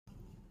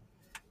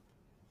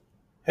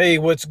Hey,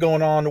 what's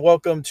going on?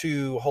 Welcome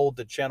to Hold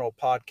the Channel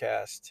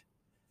podcast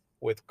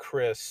with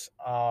Chris.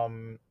 I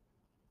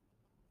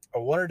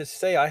wanted to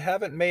say I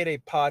haven't made a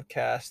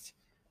podcast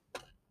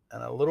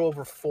in a little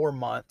over 4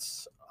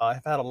 months.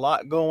 I've had a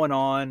lot going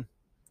on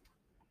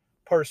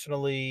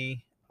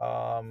personally,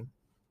 and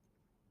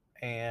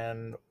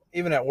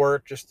even at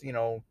work. Just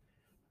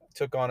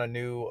took on a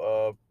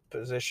new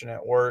position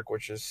at work,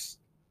 which is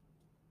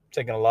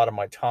taking a lot of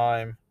my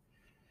time.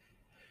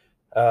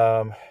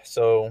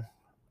 So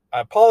I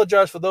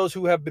apologize for those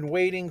who have been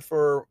waiting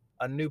for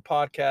a new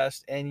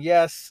podcast. And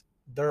yes,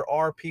 there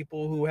are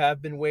people who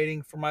have been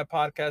waiting for my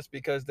podcast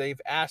because they've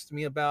asked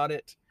me about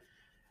it.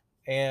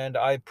 And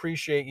I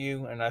appreciate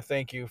you and I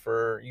thank you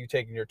for you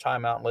taking your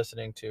time out and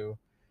listening to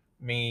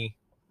me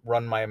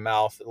run my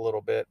mouth a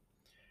little bit.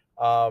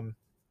 Um,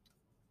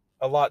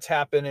 a lot's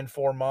happened in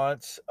 4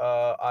 months.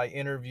 I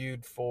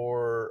interviewed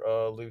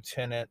for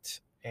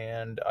lieutenant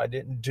and I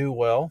didn't do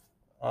well.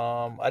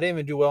 I didn't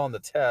even do well on the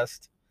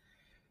test.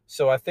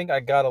 So I think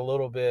I got a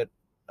little bit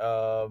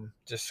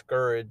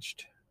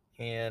discouraged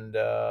and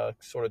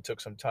sort of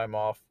took some time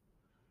off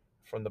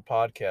from the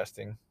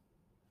podcasting.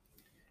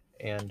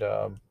 And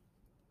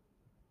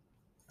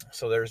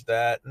so there's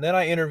that. And then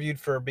I interviewed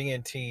for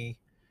B&T.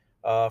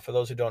 For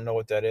those who don't know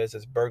what that is,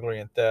 it's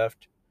burglary and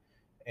theft.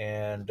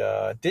 And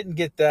didn't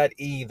get that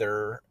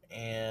either.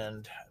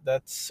 And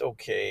that's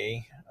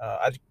okay.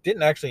 I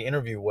didn't actually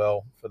interview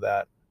well for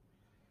that.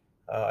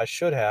 I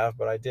should have,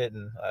 but I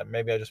didn't.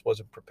 Maybe I just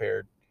wasn't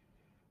prepared.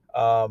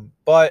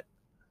 But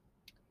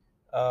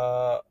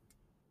uh,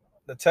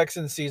 the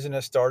Texans season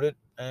has started,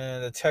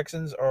 and the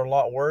Texans are a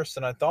lot worse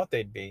than I thought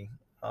they'd be.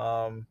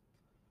 Um,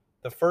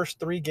 the first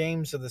 3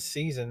 games of the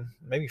season,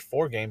 maybe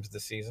 4 games of the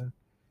season,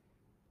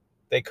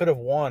 they could have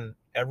won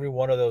every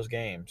one of those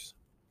games.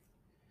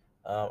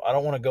 I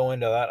don't want to go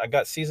into that. I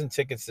got season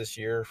tickets this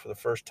year for the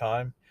first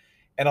time.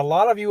 And a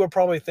lot of you are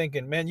probably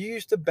thinking, man, you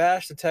used to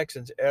bash the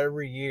Texans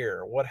every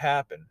year. What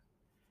happened?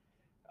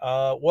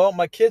 Well,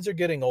 my kids are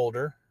getting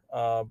older.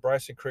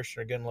 Bryce and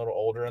Christian are getting a little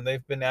older, and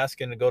they've been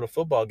asking to go to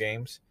football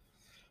games.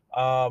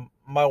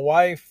 My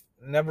wife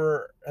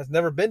has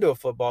never been to a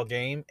football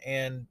game,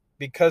 and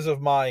because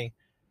of my,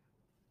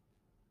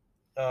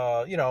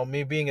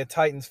 me being a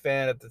Titans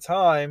fan at the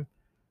time,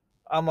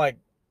 I'm like,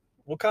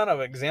 what kind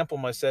of example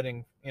am I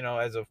setting?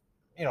 As a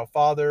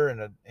father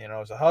and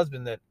as a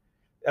husband that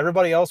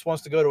everybody else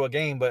wants to go to a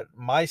game, but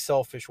my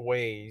selfish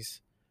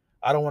ways,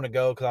 I don't want to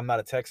go because I'm not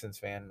a Texans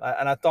fan.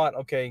 And I thought,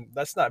 okay,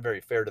 that's not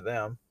very fair to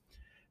them.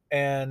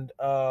 And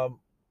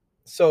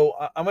so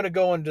I'm going to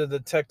go into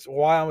the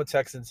why I'm a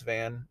Texans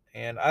fan,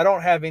 and I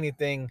don't have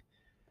anything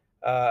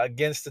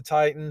against the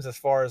Titans as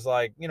far as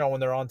like when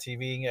they're on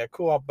TV. Yeah,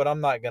 cool, but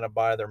I'm not gonna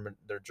buy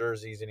their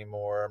jerseys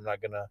anymore. I'm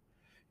not gonna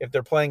if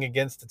they're playing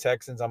against the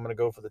Texans, I'm gonna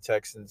go for the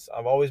Texans.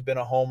 I've always been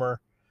a homer,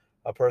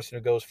 a person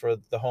who goes for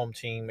the home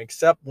team,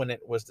 except when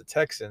it was the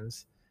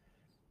Texans.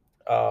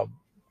 Uh,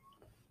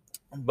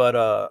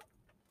 but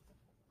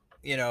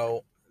you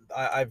know,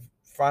 I've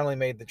finally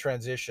made the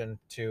transition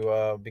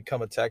to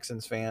become a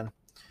Texans fan,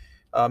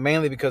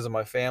 mainly because of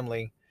my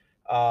family.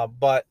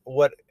 But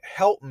what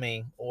helped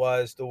me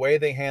was the way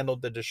they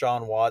handled the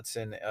Deshaun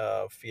Watson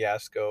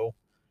fiasco.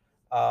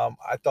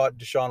 I thought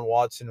Deshaun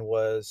Watson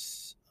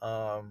was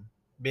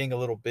being a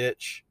little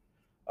bitch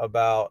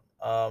about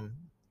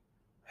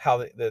how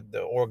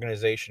the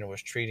organization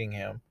was treating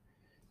him.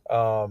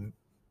 Um,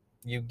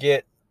 you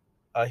get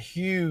a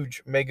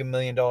huge mega $1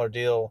 million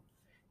deal,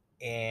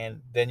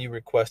 and then you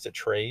request a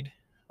trade.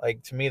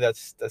 Like to me, that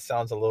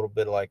sounds a little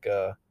bit like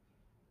a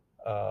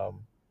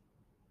um,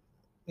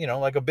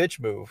 like a bitch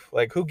move.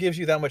 Like who gives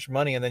you that much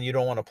money and then you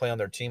don't want to play on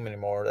their team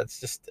anymore? That's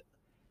just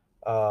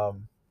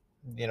um,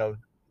 you know,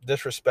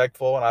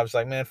 disrespectful. And I was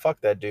like, man, fuck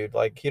that dude.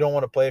 Like he don't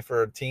want to play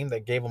for a team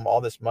that gave him all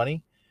this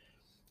money.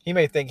 He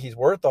may think he's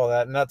worth all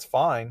that, and that's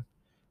fine.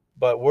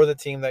 But we're the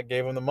team that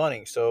gave him the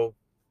money. So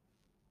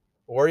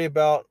worry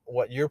about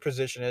what your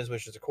position is,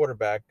 which is a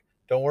quarterback.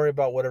 Don't worry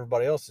about what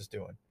everybody else is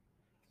doing.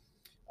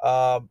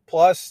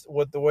 Plus,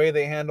 with the way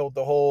they handled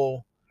the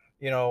whole,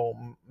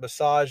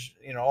 massage,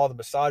 all the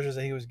massages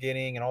that he was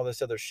getting and all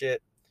this other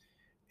shit.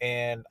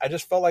 And I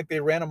just felt like they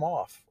ran him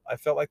off. I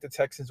felt like the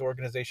Texans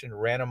organization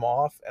ran him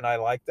off. And I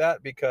like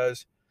that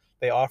because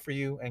they offer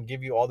you and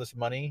give you all this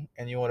money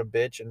and you want to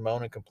bitch and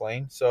moan and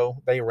complain. So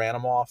they ran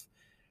him off.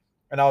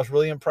 And I was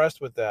really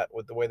impressed with that,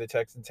 with the way the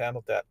Texans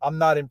handled that. I'm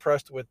not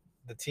impressed with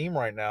the team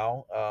right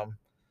now.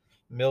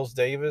 Mills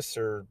Davis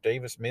or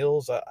Davis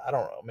Mills, I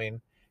don't know. I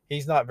mean,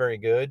 he's not very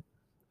good.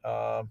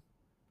 Um,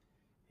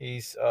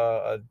 he's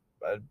a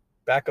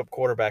backup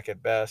quarterback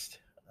at best.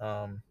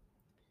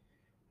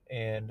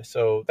 And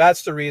so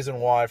that's the reason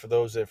why, for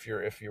those, if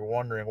you're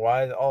wondering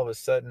why all of a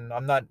sudden,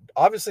 I'm not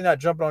obviously not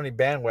jumping on any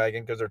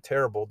bandwagon because they're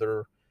terrible.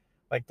 They're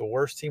like the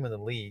worst team in the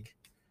league.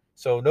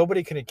 So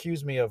nobody can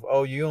accuse me of,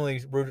 oh, you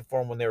only rooted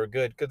for them when they were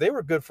good, because they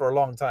were good for a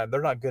long time.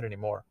 They're not good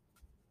anymore.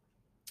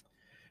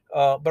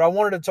 But I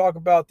wanted to talk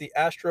about the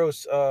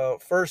Astros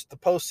first, the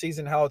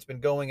postseason, how it's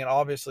been going, and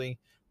obviously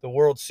the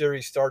World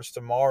Series starts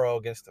tomorrow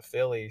against the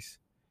Phillies.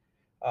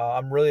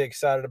 I'm really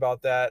excited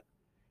about that.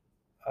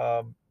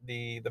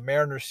 The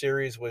Mariners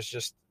series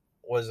was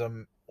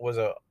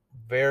a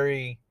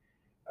very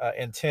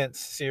intense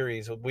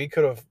series. We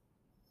could have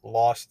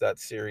lost that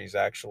series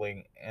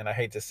actually, and I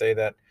hate to say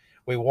that.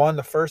 We won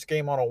the first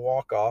game on a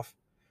walk off,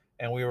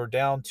 and we were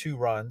down 2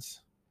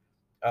 runs.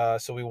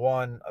 So we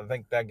won, I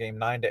think, that game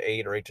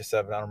 9-8 or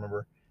 8-7. I don't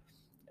remember.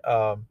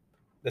 Um,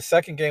 the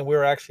second game we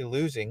were actually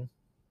losing,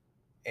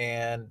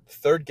 and the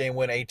third game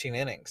went 18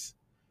 innings.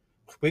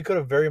 We could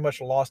have very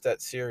much lost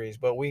that series,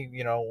 but we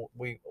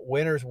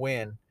winners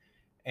win,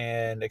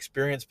 and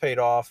experience paid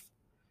off,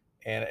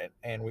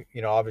 and we,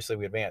 obviously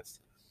we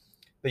advanced.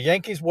 The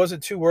Yankees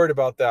wasn't too worried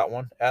about that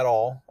one at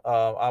all.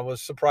 I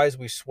was surprised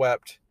we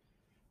swept,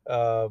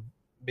 uh,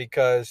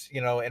 because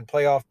in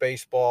playoff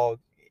baseball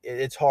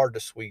it's hard to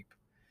sweep,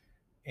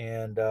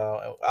 and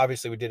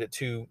obviously we did it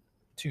two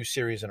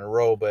series in a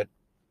row. But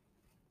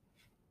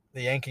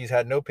the Yankees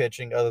had no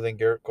pitching other than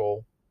Garrett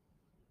Cole.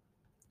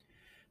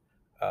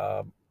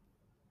 Um,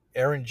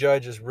 Aaron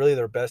Judge is really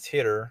their best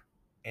hitter,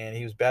 and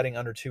he was batting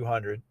under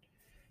 200.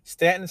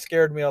 Stanton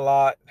scared me a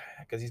lot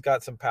because he's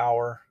got some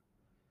power,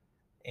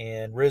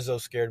 and Rizzo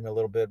scared me a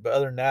little bit. But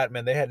other than that,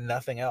 man, they had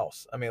nothing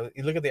else. I mean,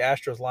 you look at the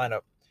Astros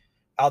lineup.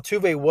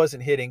 Altuve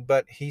wasn't hitting,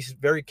 but he's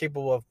very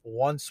capable of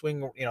one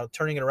swing,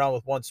 turning it around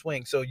with one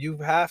swing. So you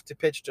have to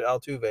pitch to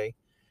Altuve.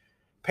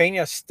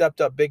 Pena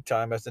stepped up big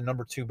time as the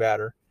number 2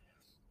 batter.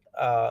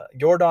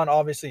 Jordan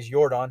obviously is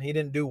Jordan. He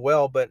didn't do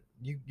well, but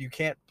you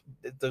can't.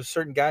 There's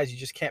certain guys you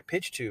just can't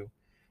pitch to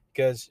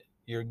because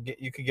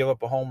you could give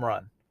up a home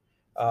run.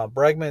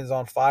 Bregman is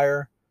on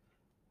fire.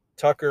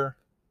 Tucker,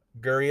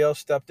 Gurriel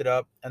stepped it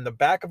up, and the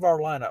back of our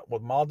lineup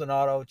with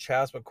Maldonado,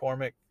 Chas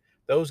McCormick,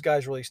 those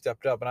guys really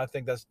stepped up, and I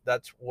think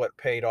that's what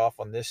paid off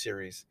on this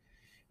series.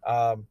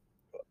 Um,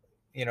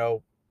 you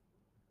know,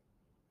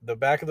 the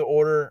back of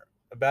the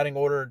batting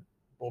order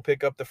will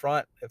pick up the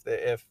front if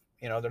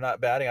they're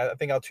not batting. I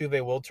think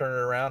Altuve will turn it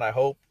around. I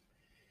hope.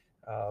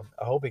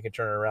 I hope he can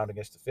turn it around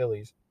against the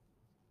Phillies.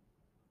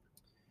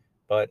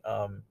 But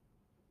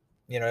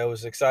it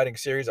was an exciting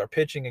series. Our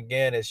pitching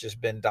again has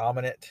just been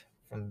dominant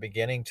from the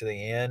beginning to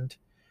the end.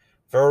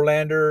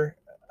 Verlander,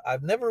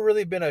 I've never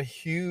really been a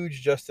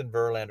huge Justin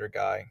Verlander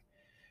guy.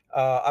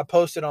 I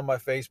posted on my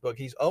Facebook,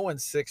 he's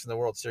 0-6 in the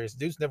World Series.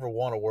 Dude's never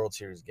won a World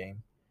Series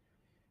game.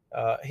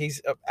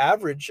 He's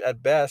average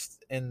at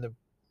best in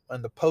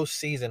the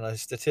postseason on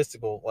his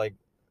statistical, like,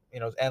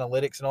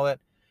 analytics and all that.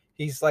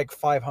 He's like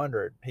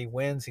 500. He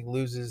wins, he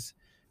loses.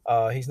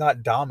 He's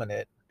not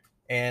dominant.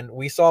 And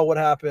we saw what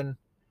happened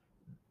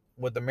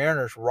with the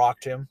Mariners,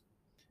 rocked him.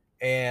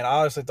 And I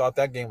honestly thought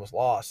that game was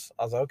lost.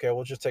 I was like, okay,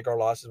 we'll just take our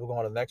losses. We'll go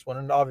on to the next one.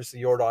 And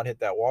obviously, Jordan hit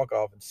that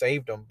walk-off and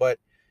saved him.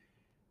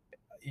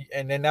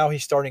 And then now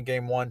he's starting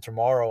game 1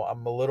 tomorrow.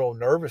 I'm a little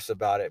nervous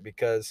about it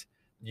because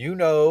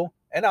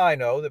and I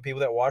know the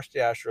people that watch the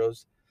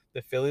Astros,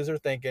 the Phillies are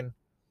thinking,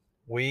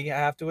 we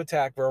have to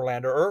attack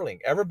Verlander early.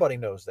 Everybody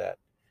knows that.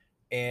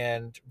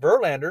 And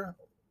Verlander,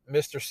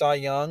 Mr. Cy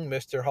Young,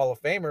 Mr. Hall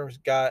of Famer, has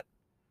got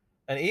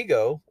an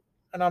ego.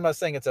 And I'm not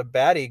saying it's a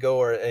bad ego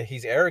or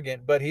he's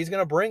arrogant, but he's going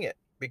to bring it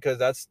because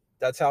that's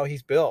how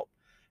he's built.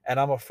 And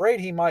I'm afraid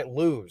he might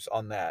lose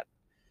on that.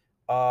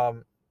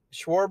 Um,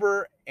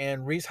 Schwarber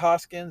and Reese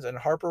Hoskins and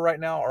Harper right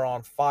now are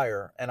on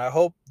fire. And I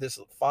hope this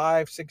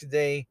 5-6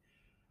 day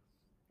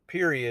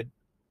period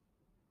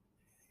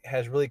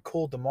has really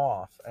cooled them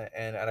off.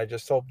 And I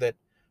just hope that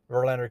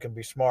Verlander can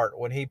be smart.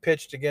 When he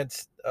pitched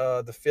against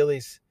the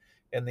Phillies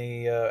in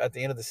the at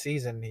the end of the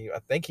season, I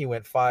think he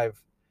went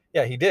 5.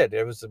 Yeah, he did.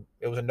 It was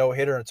a no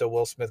hitter until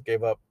Will Smith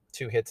gave up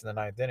 2 hits in the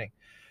 9th inning.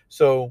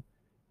 So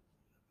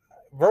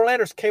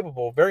Verlander's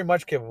capable, very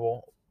much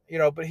capable,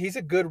 but he's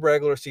a good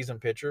regular season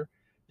pitcher.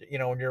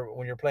 When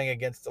you're playing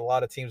against a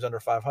lot of teams under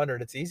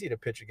 500, it's easy to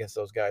pitch against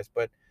those guys.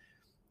 But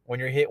when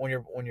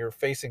you're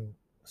facing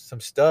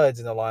some studs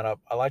in the lineup,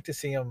 I like to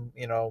see him,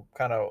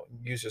 kind of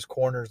use his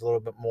corners a little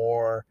bit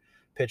more,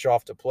 pitch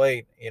off the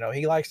plate.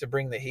 He likes to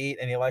bring the heat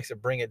and he likes to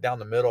bring it down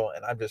the middle,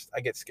 and I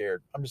get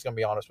scared. I'm just gonna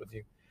be honest with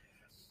you.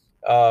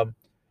 Um,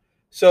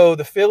 so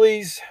the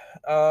Phillies,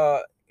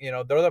 they're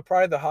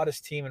probably the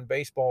hottest team in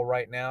baseball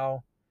right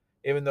now.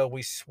 Even though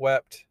we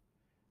swept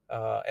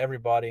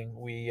everybody,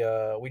 we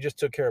just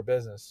took care of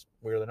business.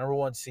 We were the number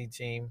 1 seed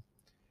team.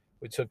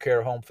 We took care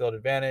of home field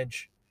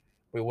advantage.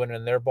 We went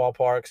in their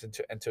ballparks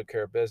and took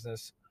care of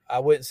business. I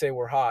wouldn't say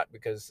we're hot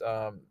because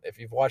if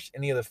you've watched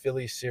any of the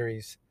Phillies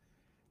series,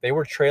 they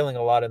were trailing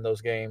a lot in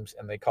those games,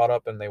 and they caught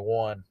up and they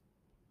won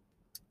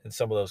in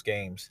some of those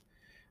games,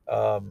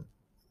 um,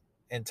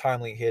 in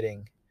timely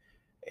hitting.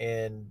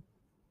 And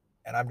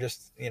I'm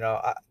just,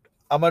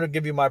 I'm going to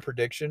give you my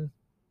prediction.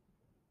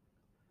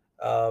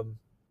 Um,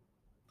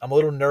 I'm a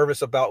little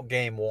nervous about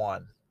game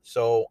 1.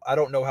 So I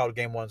don't know how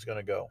game 1 is going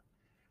to go.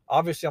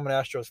 Obviously, I'm an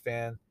Astros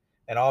fan,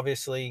 and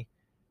obviously,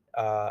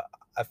 I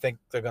think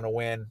they're going to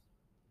win.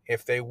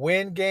 If they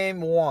win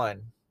game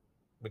 1,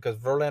 because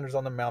Verlander's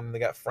on the mound, and they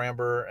got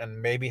Framber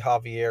and maybe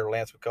Javier,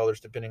 Lance McCullers,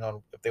 depending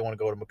on if they want to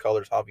go to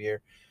McCullers, Javier.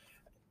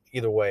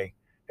 Either way,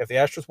 if the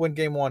Astros win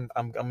game 1,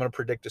 I'm going to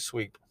predict a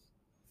sweep.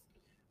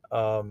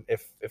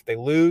 If they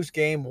lose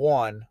game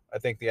one, I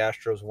think the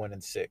Astros win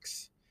in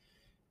six.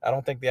 I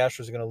don't think the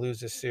Astros are going to lose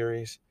this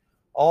series.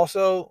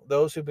 Also,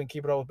 those who've been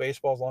keeping up with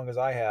baseball as long as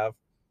I have,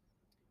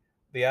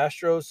 the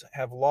Astros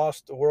have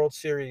lost the World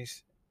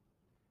Series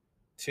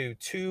to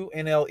two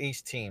NL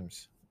East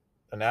teams,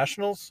 the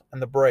Nationals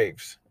and the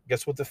Braves.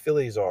 Guess what the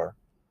Phillies are?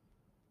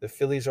 The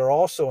Phillies are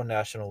also a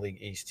National League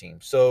East team.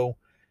 So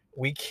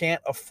we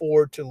can't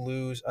afford to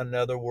lose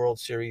another World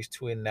Series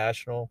to a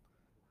National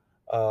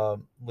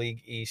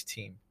League East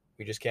team.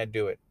 We just can't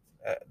do it.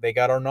 They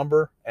got our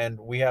number, and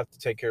we have to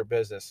take care of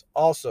business.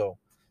 Also,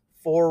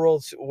 four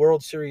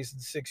World Series in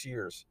 6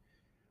 years.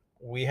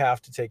 We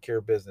have to take care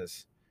of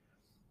business.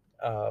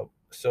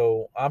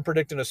 So I'm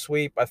predicting a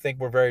sweep. I think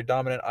we're very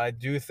dominant. I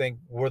do think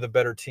we're the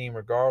better team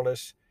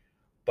regardless,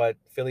 but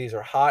Phillies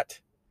are hot.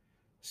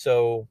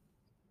 So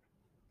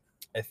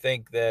I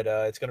think that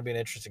it's going to be an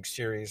interesting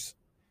series.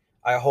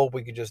 I hope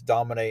we can just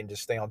dominate and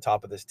just stay on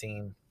top of this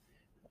team.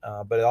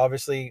 But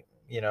obviously,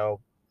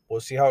 we'll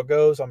see how it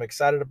goes. I'm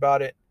excited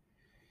about it.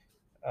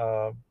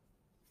 Uh,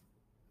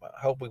 I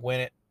hope we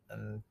win it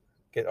and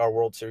get our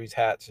World Series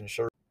hats and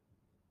shirts.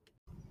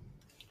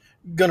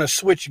 Gonna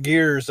switch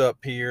gears up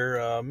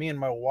here. Me and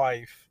my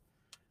wife,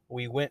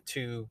 we went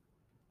to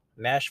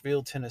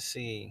Nashville,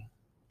 Tennessee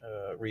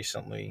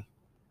recently,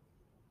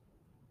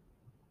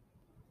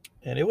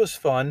 and it was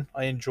fun.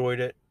 I enjoyed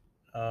it.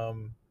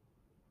 Um,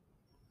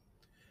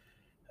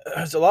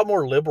 it's a lot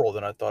more liberal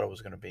than I thought it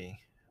was going to be.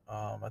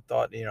 I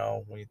thought,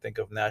 when you think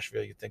of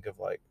Nashville, you think of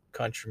like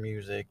country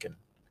music and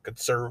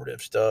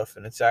conservative stuff,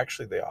 and it's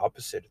actually the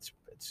opposite.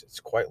 It's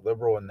quite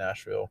liberal in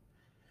Nashville.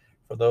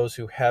 For those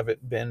who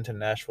haven't been to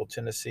Nashville,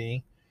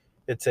 Tennessee,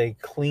 it's a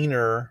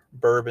cleaner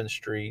Bourbon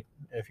Street.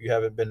 If you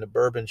haven't been to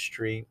Bourbon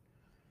Street,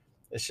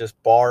 it's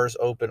just bars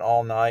open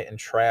all night and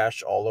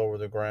trash all over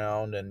the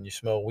ground, and you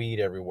smell weed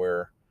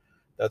everywhere.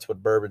 That's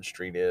what Bourbon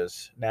Street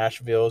is.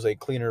 Nashville is a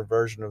cleaner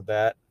version of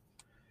that.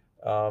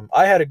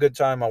 I had a good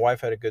time. My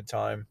wife had a good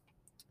time.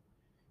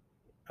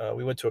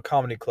 We went to a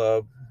comedy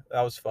club.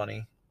 That was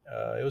funny.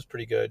 It was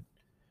pretty good.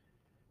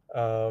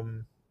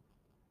 I'm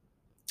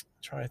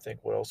trying to think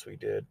what else we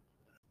did.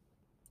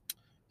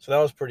 So that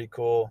was pretty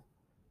cool.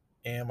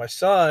 And my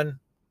son,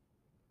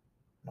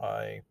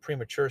 my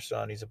premature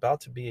son, he's about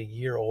to be a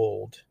year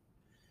old,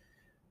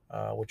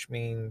 which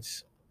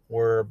means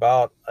we're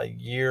about a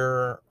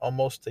year,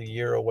 almost a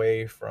year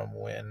away from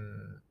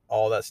when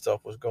all that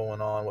stuff was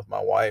going on with my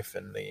wife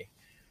and the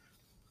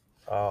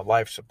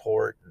life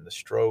support and the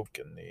stroke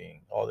and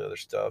all the other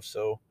stuff.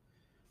 So,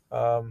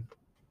 um,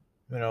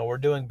 we're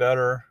doing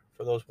better.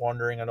 For those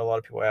wondering, I know a lot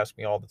of people ask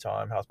me all the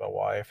time, "How's my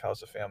wife? How's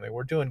the family?"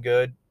 We're doing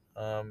good.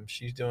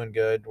 She's doing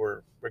good.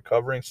 We're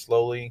recovering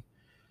slowly.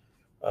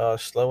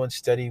 Slow and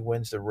steady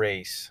wins the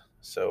race.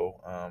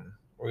 So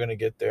we're gonna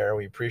get there.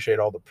 We appreciate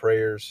all the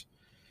prayers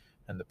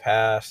in the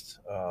past,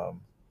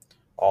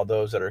 all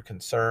those that are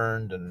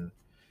concerned, and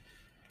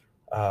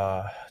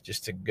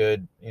just a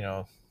good,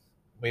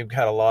 we've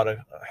had a lot of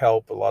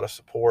help, a lot of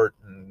support,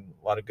 and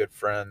a lot of good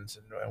friends,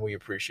 and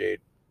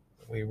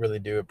we really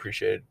do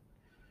appreciate it.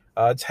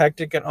 It's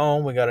hectic at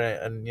home. We got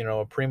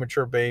a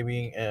premature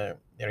baby, and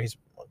he's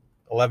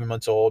 11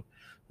 months old.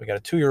 We got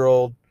a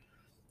 2-year-old.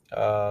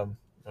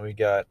 We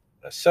got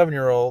a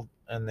 7-year-old,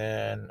 and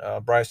then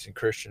Bryce and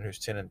Christian, who's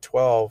 10 and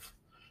 12,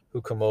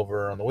 who come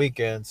over on the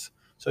weekends.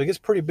 So it gets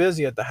pretty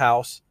busy at the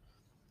house.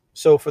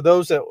 So for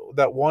those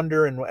that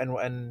wonder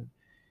and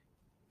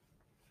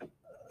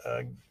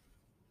uh,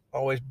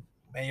 always,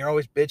 man, you're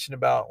always bitching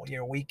about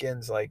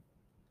weekends. Like,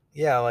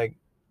 yeah, like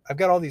I've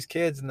got all these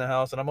kids in the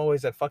house, and I'm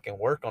always at fucking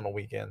work on the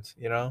weekends.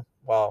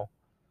 While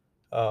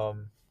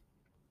um,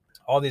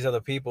 all these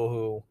other people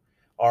who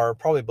are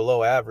probably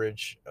below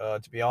average,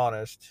 to be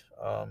honest,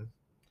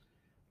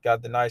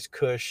 got the nice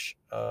cush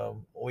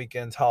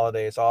weekends,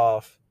 holidays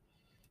off.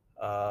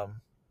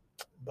 Um,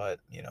 but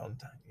you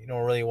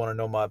don't really want to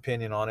know my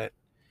opinion on it,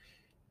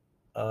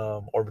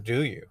 or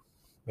do you?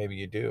 Maybe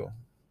you do,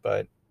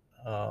 but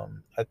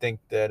I think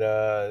that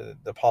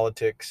the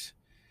politics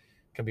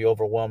can be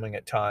overwhelming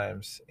at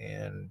times,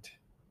 and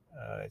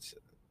it's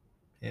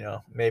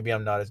maybe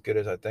I'm not as good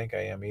as I think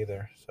I am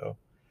either. So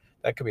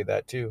that could be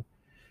that too.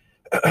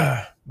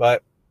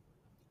 But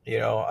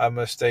I'm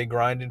gonna stay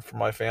grinding for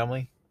my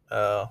family.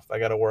 If I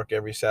got to work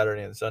every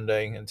Saturday and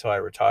Sunday until I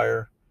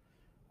retire,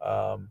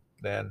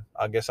 then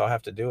I guess I'll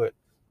have to do it,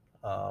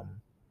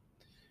 um,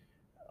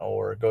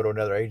 or go to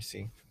another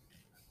agency,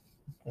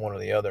 one or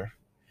the other.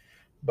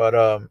 But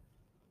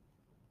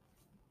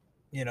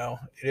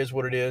it is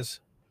what it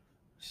is.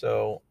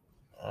 So,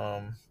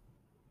 um,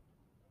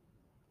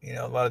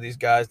 a lot of these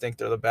guys think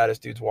they're the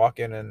baddest dudes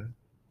walking, and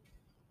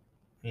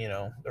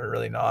they're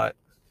really not.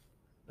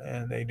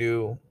 And they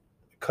do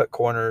cut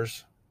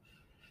corners.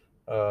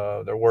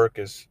 Their work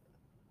is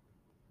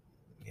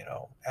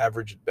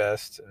average at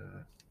best,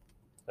 and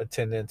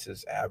attendance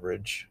is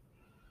average.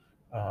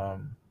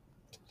 Um,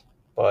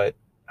 but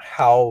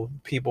how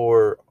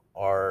people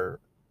are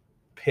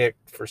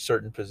picked for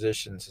certain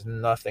positions has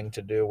nothing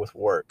to do with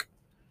work.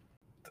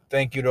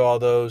 Thank you to all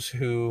those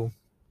who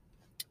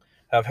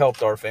have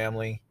helped our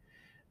family,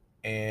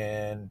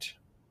 and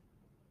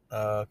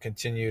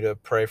continue to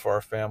pray for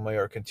our family,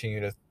 or continue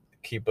to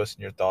keep us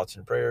in your thoughts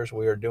and prayers.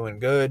 We are doing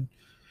good.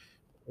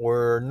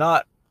 We're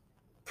not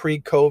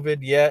pre-COVID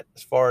yet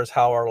as far as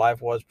how our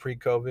life was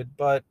pre-COVID,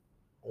 but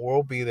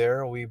we'll be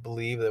there. We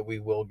believe that we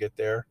will get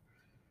there.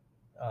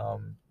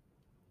 Um,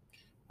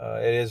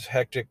 it is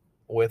hectic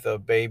with a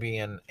baby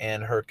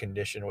and her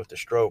condition with the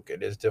stroke.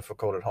 It is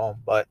difficult at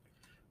home, but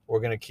we're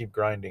going to keep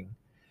grinding.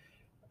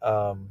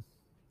 Um,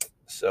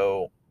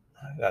 so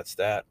that's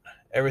that.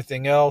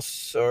 Everything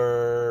else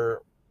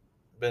are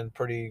been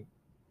pretty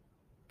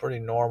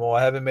normal.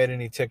 I haven't made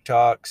any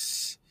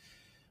TikToks.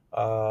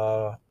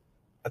 Uh,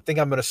 I think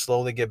I'm going to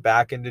slowly get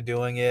back into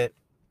doing it.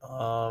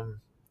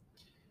 Um,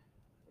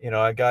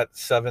 I got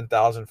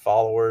 7,000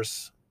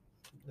 followers.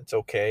 It's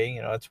okay.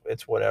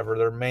 It's whatever.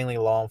 They're mainly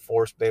law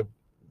enforcement.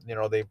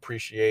 They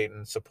appreciate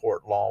and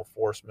support law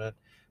enforcement.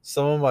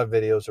 Some of my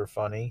videos are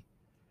funny.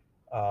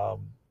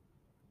 Um,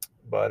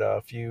 but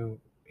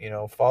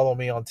if follow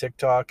me on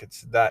TikTok,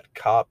 it's that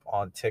cop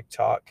on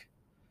TikTok.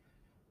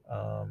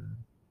 Um,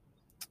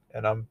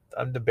 and I'm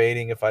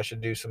debating if I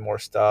should do some more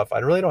stuff. I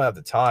really don't have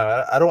the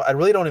time. I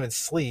really don't even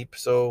sleep.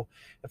 So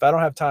if I don't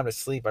have time to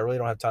sleep, I really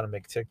don't have time to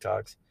make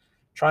TikToks.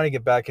 Trying to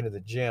get back into the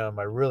gym.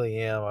 I really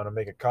am. I'm gonna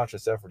make a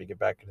conscious effort to get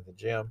back into the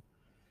gym.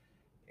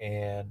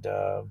 And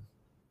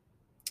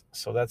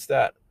so that's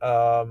that.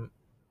 Follow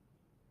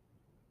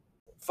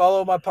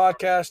my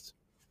podcast.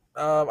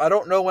 I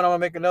don't know when I'm gonna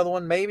make another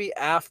one. Maybe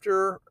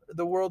after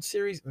the World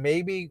Series.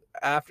 Maybe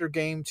after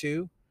Game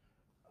 2.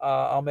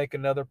 I'll make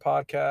another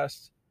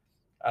podcast.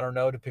 I don't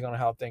know, depending on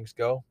how things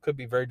go. Could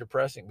be very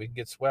depressing. We can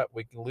get swept.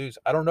 We can lose.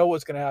 I don't know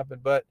what's going to happen,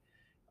 but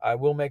I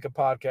will make a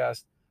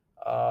podcast.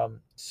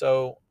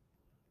 So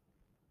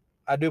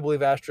I do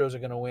believe Astros are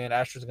going to win.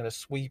 Astros are going to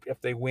sweep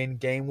if they win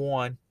Game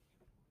 1.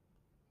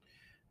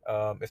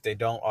 If they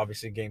don't,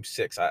 obviously Game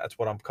 6. That's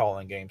what I'm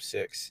calling Game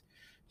 6.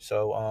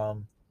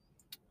 So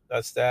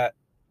that's that.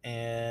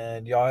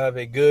 And y'all have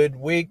a good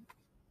week.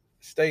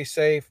 Stay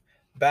safe.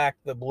 Back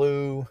the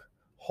blue.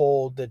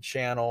 Hold the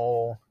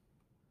channel.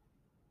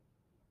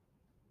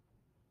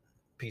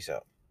 Peace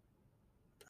out.